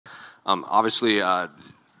Obviously,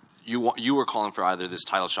 you were calling for either this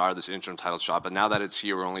title shot or this interim title shot, but now that it's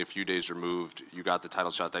here, we're only a few days removed. You got the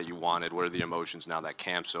title shot that you wanted. What are the emotions now that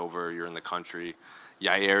camp's over? You're in the country.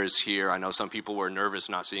 Yair is here. I know some people were nervous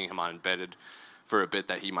not seeing him on embedded for a bit,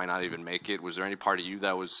 that he might not even make it. Was there any part of you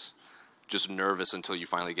that was just nervous until you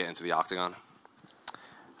finally get into the octagon?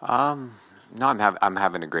 No, I'm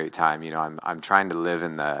having a great time. You know, I'm trying to live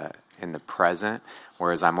in the present,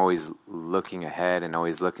 whereas I'm always looking ahead and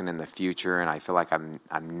always looking in the future, and I feel like I'm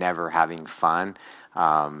never having fun.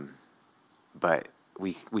 But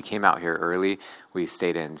we came out here early. We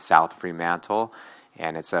stayed in South Fremantle,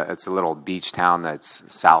 and it's a little beach town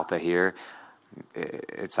that's south of here.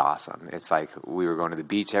 It's awesome. It's like we were going to the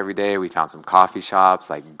beach every day. We found some coffee shops,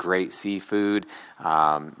 like great seafood.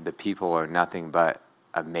 The people are nothing but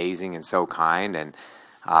amazing and so kind, and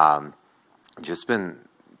just been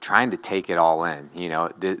trying to take it all in. You know,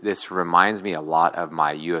 this reminds me a lot of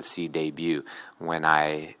my UFC debut when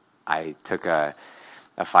I took a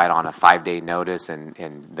fight on a 5-day notice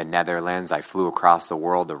in the Netherlands. I flew across the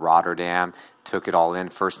world to Rotterdam, took it all in,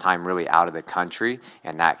 first time really out of the country,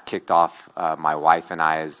 and that kicked off my wife and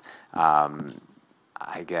I's,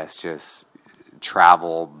 I guess, just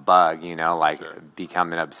travel bug, you know, like Sure.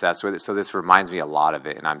 Becoming obsessed with it. So this reminds me a lot of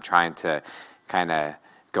it, and I'm trying to kind of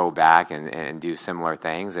go back and do similar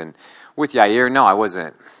things. And with Yair, no, I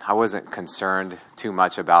wasn't concerned too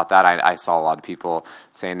much about that. I saw a lot of people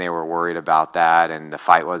saying they were worried about that and the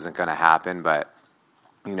fight wasn't going to happen, but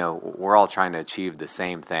you know, we're all trying to achieve the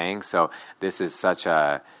same thing. So this is such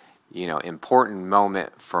a, you know, important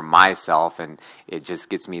moment for myself, and it just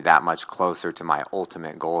gets me that much closer to my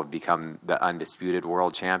ultimate goal of becoming the undisputed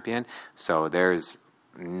world champion. So there's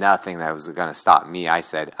nothing that was going to stop me. I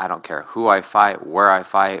said, I don't care who I fight, where I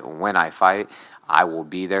fight, when I fight, I will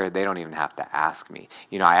be there. They don't even have to ask me.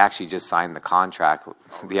 You know, I actually just signed the contract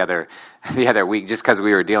the other week just because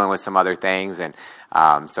we were dealing with some other things, and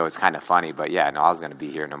so it's kind of funny. But yeah, no, I was going to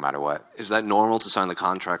be here no matter what. Is that normal to sign the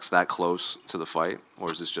contracts that close to the fight,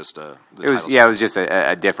 or is this just a? It was just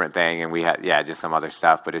a different thing, and we had just some other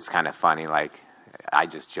stuff. But it's kind of funny. Like I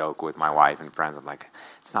just joke with my wife and friends. I'm like,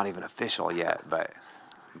 it's not even official yet, but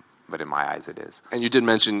in my eyes it is. And you did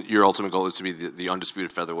mention your ultimate goal is to be the undisputed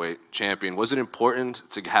featherweight champion. Was it important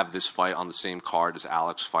to have this fight on the same card as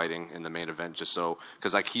Alex fighting in the main event, just so,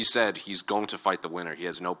 because like he said, he's going to fight the winner. He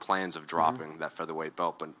has no plans of dropping that featherweight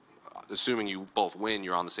belt, but assuming you both win,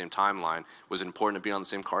 you're on the same timeline. Was it important to be on the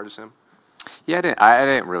same card as him? Yeah, I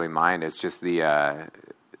didn't really mind. It's just the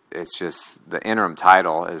interim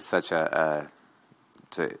title is such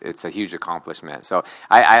it's a huge accomplishment. So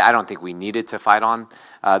I don't think we needed to fight on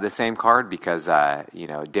the same card because you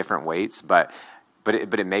know, different weights, but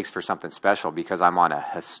it makes for something special because I'm on a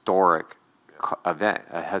historic event,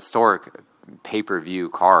 a historic pay-per-view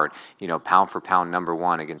card. You know, pound for pound number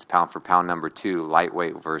 1 against pound for pound number 2,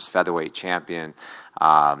 lightweight versus featherweight champion,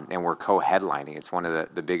 and we're co-headlining. It's one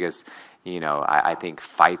of the biggest, you know, I think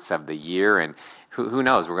fights of the year, and who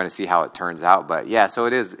knows? We're going to see how it turns out. But yeah, so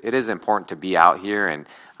it is important to be out here, and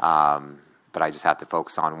but I just have to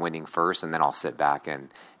focus on winning first, and then I'll sit back and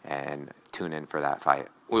tune in for that fight.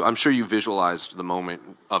 Well, I'm sure you visualized the moment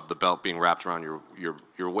of the belt being wrapped around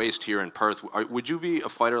your waist here in Perth. Would you be a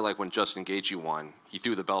fighter like when Justin Gaethje won? He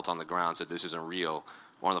threw the belt on the ground, said this isn't real.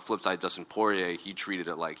 Or on the flip side, Dustin Poirier, he treated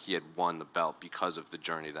it like he had won the belt because of the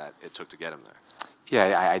journey that it took to get him there.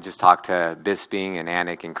 Yeah, I just talked to Bisping and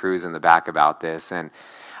Anik and Cruz in the back about this, and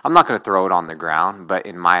I'm not going to throw it on the ground, but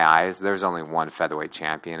in my eyes, there's only one featherweight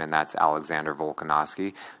champion, and that's Alexander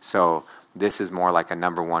Volkanovski. So this is more like a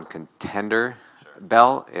number 1 contender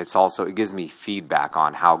belt. It gives me feedback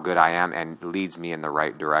on how good I am and leads me in the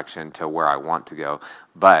right direction to where I want to go.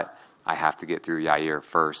 But I have to get through Yair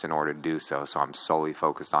first in order to do so, so I'm solely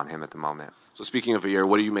focused on him at the moment. So speaking of Yair,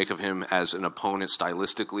 what do you make of him as an opponent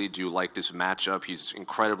stylistically? Do you like this matchup? He's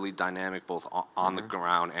incredibly dynamic both on the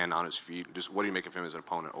ground and on his feet. Just what do you make of him as an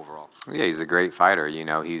opponent overall? Yeah, he's a great fighter. You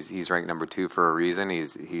know, he's ranked number 2 for a reason.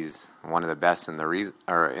 He's one of the best in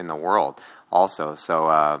the world also.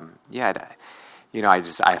 So you know,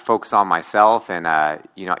 I focus on myself, and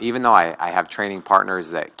you know, even though I have training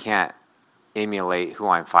partners that can't emulate who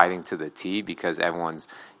I'm fighting to the T because everyone's,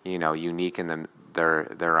 you know, unique in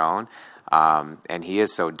their own. And he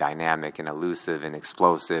is so dynamic and elusive and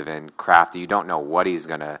explosive and crafty. You don't know what he's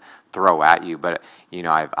going to throw at you. But, you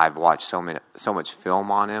know, I've watched so much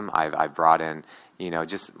film on him. I've brought in, you know,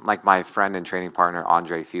 just like my friend and training partner,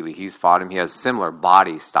 Andre Fili. He's fought him. He has similar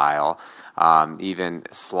body style. Even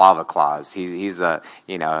Slava Claus. He's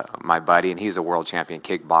you know, my buddy, and he's a world champion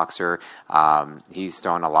kickboxer. He's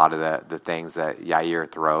thrown a lot of the things that Yair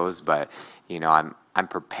throws. But, you know, I'm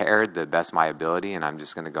prepared the best of my ability, and I'm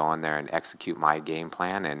just going to go in there and execute my game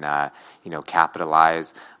plan and,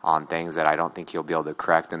 capitalize on things that I don't think he'll be able to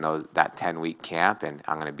correct in that 10-week camp, and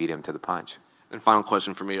I'm going to beat him to the punch. And final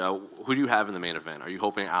question for me, who do you have in the main event? Are you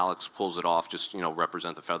hoping Alex pulls it off, just,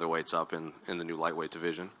 represent the featherweights up in the new lightweight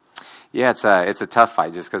division? Yeah, it's a tough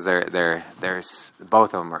fight just because they're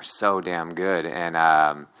both of them are so damn good, and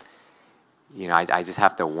I just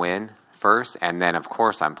have to win first, and then of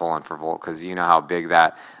course I'm pulling for Volk because you know how big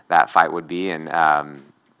that fight would be, and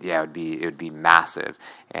it would be massive,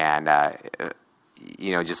 and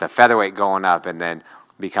just a featherweight going up and then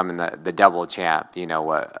becoming the double champ.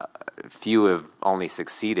 Few have only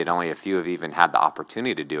succeeded, only a few have even had the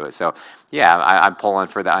opportunity to do it. So yeah, I'm pulling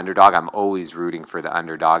for the underdog. I'm always rooting for the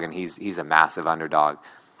underdog, and he's a massive underdog.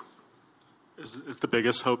 Is the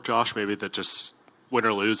biggest hope, Josh, maybe that just win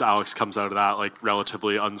or lose, Alex comes out of that like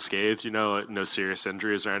relatively unscathed, no serious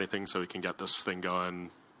injuries or anything, so we can get this thing going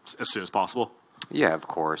as soon as possible? Yeah, of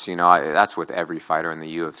course. That's with every fighter in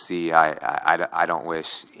the UFC. I don't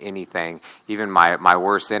wish anything. Even my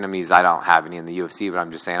worst enemies, I don't have any in the UFC, but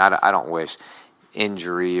I'm just saying I don't wish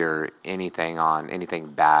injury or anything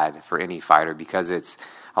bad for any fighter, because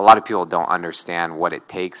a lot of people don't understand what it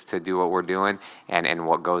takes to do what we're doing and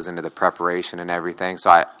what goes into the preparation and everything.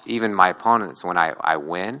 So even my opponents, when I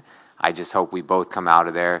win, I just hope we both come out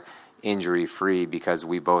of there injury-free, because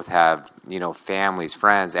we both have, families,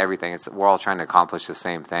 friends, everything. We're all trying to accomplish the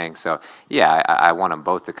same thing. So, yeah, I want them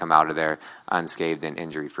both to come out of there unscathed and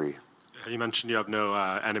injury-free. You mentioned you have no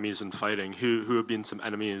enemies in fighting. Who have been some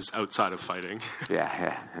enemies outside of fighting?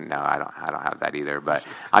 Yeah. No, I don't have that either. But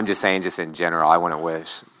I'm just saying, just in general, I wouldn't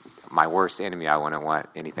wish my worst enemy, I wouldn't want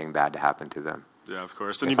anything bad to happen to them. Yeah, of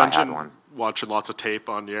course. And you mentioned watching lots of tape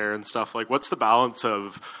on Yair and stuff. Like, what's the balance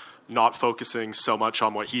of not focusing so much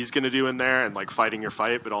on what he's going to do in there and like fighting your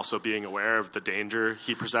fight, but also being aware of the danger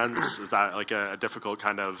he presents? Is that like a difficult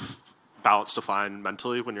kind of balance to find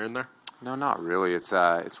mentally when you're in there? No, not really. It's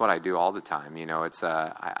what I do all the time.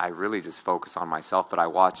 I really just focus on myself, but I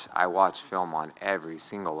watch film on every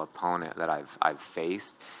single opponent that I've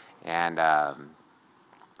faced, and I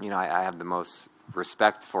have the most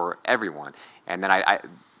respect for everyone. And then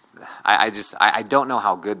I don't know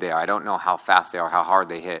how good they are. I don't know how fast they are, how hard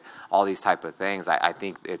they hit, all these type of things. I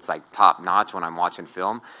think it's like top notch when I'm watching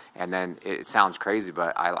film. And then it sounds crazy,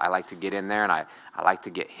 but I like to get in there and I like to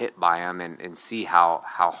get hit by them and see how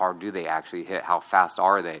hard do they actually hit, how fast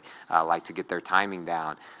are they. I like to get their timing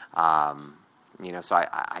down. So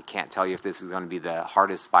I can't tell you if this is going to be the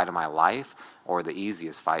hardest fight of my life or the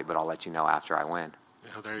easiest fight, but I'll let you know after I win.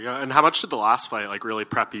 Yeah, there you go. And how much did the last fight like really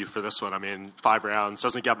prep you for this one? I mean, 5 rounds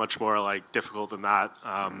doesn't get much more like difficult than that.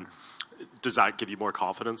 Does that give you more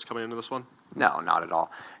confidence coming into this one? No, not at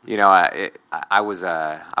all. I was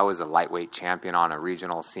a lightweight champion on a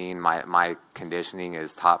regional scene. My conditioning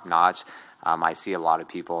is top notch. I see a lot of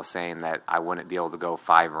people saying that I wouldn't be able to go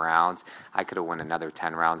 5 rounds. I could have won another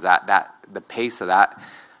 10 rounds. The pace of that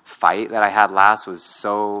fight that I had last was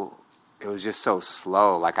it was just so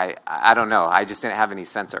slow. Like I don't know. I just didn't have any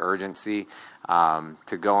sense of urgency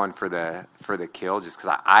to go in for the kill, just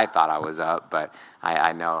because I thought I was up. But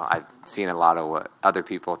I know I've seen a lot of what other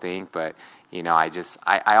people think. But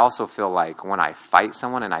I also feel like when I fight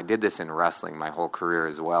someone, and I did this in wrestling my whole career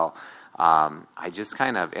as well. I just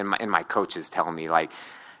kind of, and my coaches tell me, like,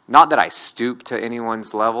 not that I stoop to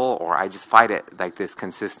anyone's level, or I just fight at like this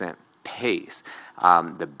consistent pace.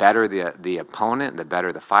 The better the opponent, the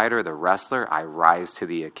better the fighter, the wrestler, I rise to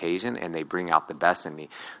the occasion, and they bring out the best in me.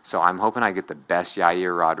 So I'm hoping I get the best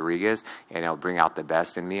Yair Rodriguez, and it'll bring out the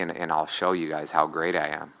best in me, and I'll show you guys how great I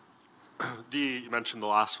am. You mentioned the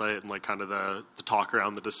last fight and like kind of the talk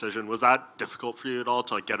around the decision. Was that difficult for you at all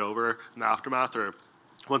to like get over in the aftermath, or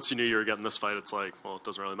once you knew you were getting this fight, it's like, well, it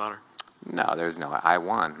doesn't really matter? No, there's no. I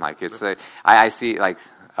won. Like I see like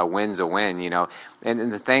a win's a win,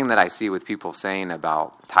 And the thing that I see with people saying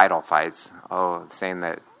about title fights, saying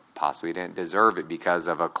that possibly didn't deserve it because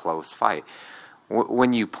of a close fight.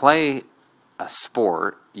 When you play a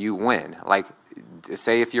sport, you win. Like,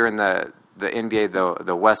 say if you're in the NBA,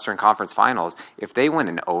 the Western Conference Finals, if they win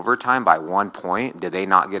in overtime by 1 point, did they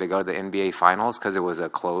not get to go to the NBA Finals because it was a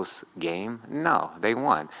close game? No, they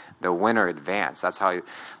won. The winner advanced. That's how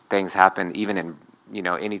things happen, even in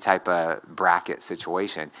any type of bracket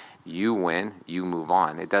situation. You win, you move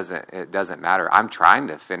on. It doesn't matter. I'm trying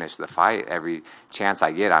to finish the fight every chance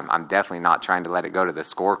I get. I'm definitely not trying to let it go to the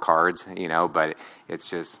scorecards, but it's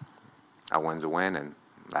just a win's a win, and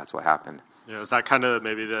that's what happened. You know, is that kind of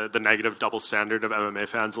maybe the negative double standard of MMA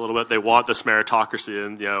fans a little bit? They want this meritocracy,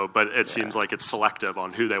 and but it seems like it's selective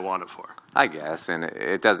on who they want it for. I guess, and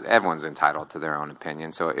it does. Everyone's entitled to their own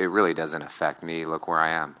opinion, so it really doesn't affect me. Look where I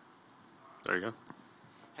am. There you go.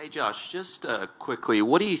 Hey Josh, just quickly,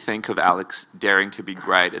 what do you think of Alex daring to be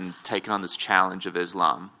great and taking on this challenge of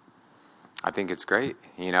Islam? I think it's great.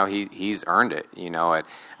 He's earned it.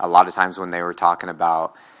 A lot of times when they were talking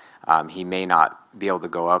about he may not be able to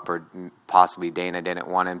go up, or possibly Dana didn't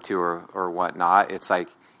want him to, or whatnot, it's like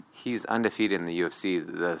he's undefeated in the UFC,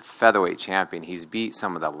 the featherweight champion. He's beat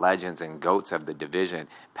some of the legends and goats of the division,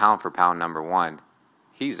 pound for pound #1.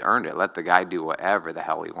 He's earned it. Let the guy do whatever the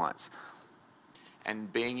hell he wants.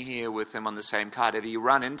 And being here with him on the same card, have you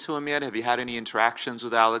run into him yet? Have you had any interactions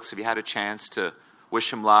with Alex? Have you had a chance to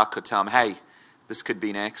wish him luck or tell him, hey, this could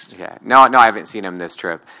be next? Yeah, no, I haven't seen him this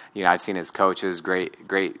trip. I've seen his coaches,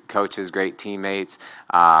 great coaches, great teammates.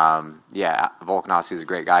 Volkanovski is a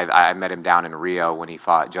great guy. I met him down in Rio when he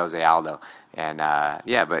fought Jose Aldo, and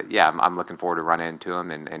I'm looking forward to running into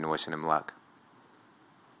him and wishing him luck.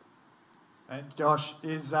 And Josh,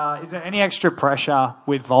 is there any extra pressure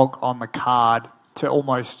with Volk on the card to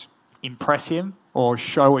almost impress him or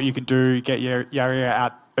show what you can do, get Yair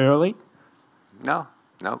out early? No,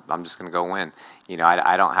 I'm just going to go win.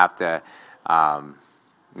 I don't have to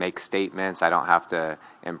make statements. I don't have to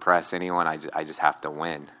impress anyone. I just have to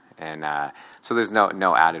win. And so there's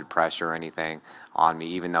no added pressure or anything on me,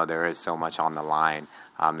 even though there is so much on the line.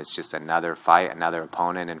 It's just another fight, another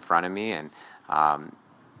opponent in front of me. And,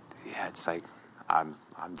 it's like I'm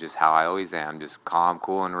just how I always am, just calm,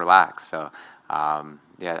 cool, and relaxed. So, I'm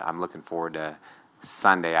looking forward to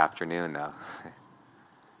Sunday afternoon, though.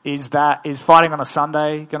 Is fighting on a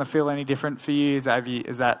Sunday going to feel any different for you? Is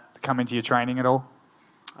that come into your training at all?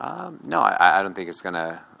 No, I don't think it's going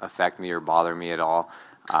to affect me or bother me at all.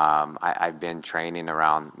 I've been training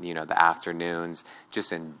around the afternoons,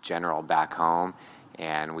 just in general back home,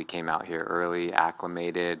 and we came out here early,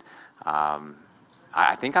 acclimated.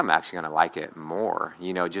 I think I'm actually going to like it more,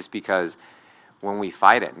 just because when we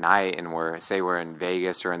fight at night and we're in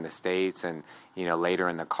Vegas or in the States and, later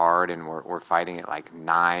in the card and we're fighting at like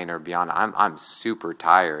 9 or beyond, I'm super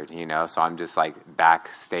tired, so I'm just like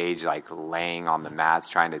backstage, like laying on the mats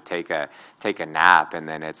trying to take a nap. And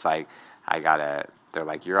then it's like, they're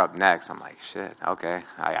like, you're up next. I'm like, shit, okay.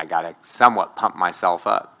 I got to somewhat pump myself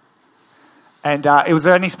up. And was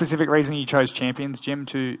there any specific reason you chose Champions Gym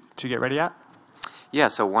to get ready at? Yeah,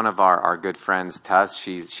 so one of our good friends, Tuss,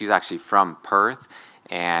 she's actually from Perth,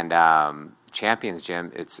 and Champions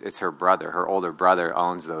Gym, it's her brother. Her older brother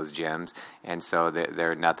owns those gyms, and so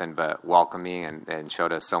they're nothing but welcoming and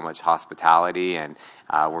showed us so much hospitality. And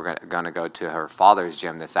we're going to go to her father's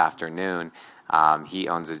gym this afternoon. He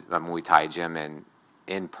owns a Muay Thai gym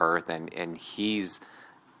in Perth, and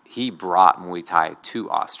he brought Muay Thai to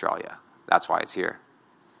Australia. That's why it's here.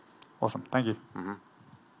 Awesome, thank you. Mm-hmm.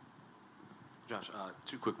 Josh,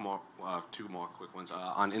 two more quick ones.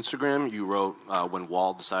 On Instagram, you wrote when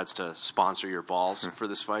Wall decides to sponsor your balls for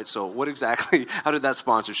this fight. So how did that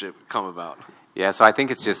sponsorship come about? Yeah, so I think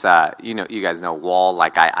it's just, you guys know Wall.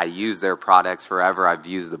 Like, I use their products forever. I've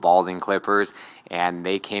used the balding clippers, and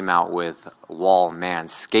they came out with Wall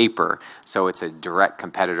Manscaper. So it's a direct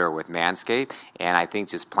competitor with Manscaped. And I think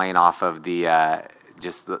just playing off of the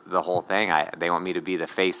whole thing, they want me to be the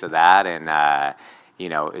face of that. And,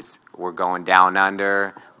 we're going down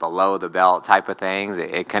under, below the belt type of things.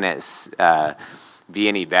 It couldn't be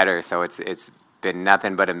any better. So it's been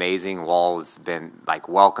nothing but amazing. Wall has been like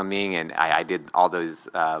welcoming, and I did all those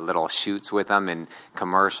little shoots with them and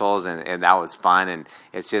commercials, and that was fun. And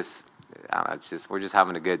it's just, we're just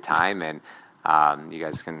having a good time. And you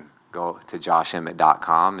guys can go to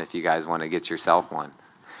joshemmett.com if you guys want to get yourself one.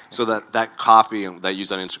 So that copy that you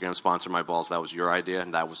used on Instagram, sponsor my balls, that was your idea,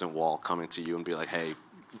 and that wasn't Wall coming to you and be like, hey,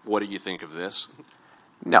 what do you think of this?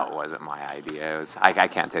 No, it wasn't my idea. It was I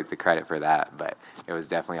can't take the credit for that, but it was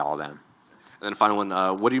definitely all them. And then final one,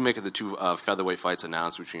 what do you make of the two featherweight fights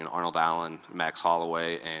announced between Arnold Allen, Max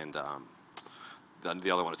Holloway, and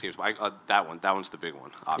the other one escapes? That one's the big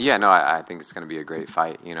one, obviously. Yeah, no, I think it's going to be a great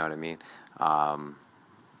fight. You know what I mean?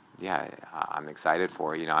 Yeah, I'm excited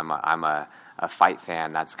for it. I'm a fight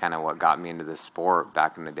fan. That's kind of what got me into this sport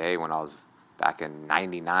back in the day when I was back in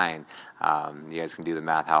 '99. You guys can do the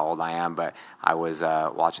math how old I am, but I was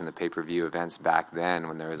watching the pay-per-view events back then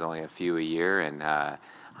when there was only a few a year, and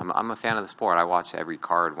I'm a fan of the sport. I watch every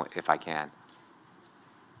card if I can.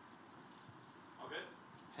 Okay.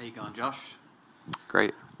 How you going, Josh?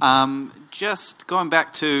 Great. Just going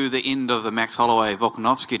back to the end of the Max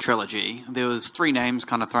Holloway-Volkanovski trilogy, there was 3 names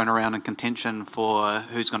kind of thrown around in contention for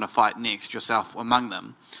who's going to fight next, yourself among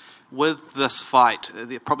them. With this fight,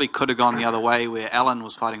 it probably could have gone the other way where Allen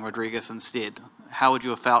was fighting Rodriguez instead. How would you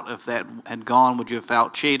have felt if that had gone? Would you have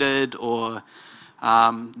felt cheated? Or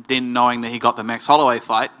then knowing that he got the Max Holloway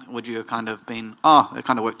fight, would you have kind of been, it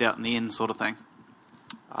kind of worked out in the end sort of thing?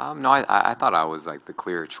 No, I thought I was like the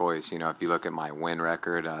clear choice. If you look at my win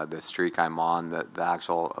record, the streak I'm on, the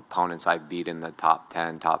actual opponents I beat in the top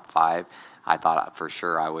 10, top 5, I thought for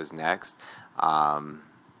sure I was next. And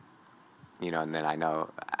then I know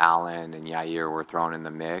Allen and Yair were thrown in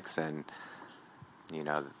the mix, and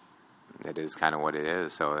it is kind of what it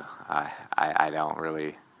is. So I don't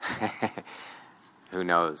really. Who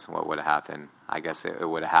knows what would have happened? I guess it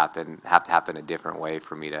would have to happen a different way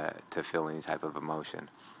for me to feel any type of emotion.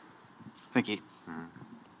 Thank you. Mm-hmm.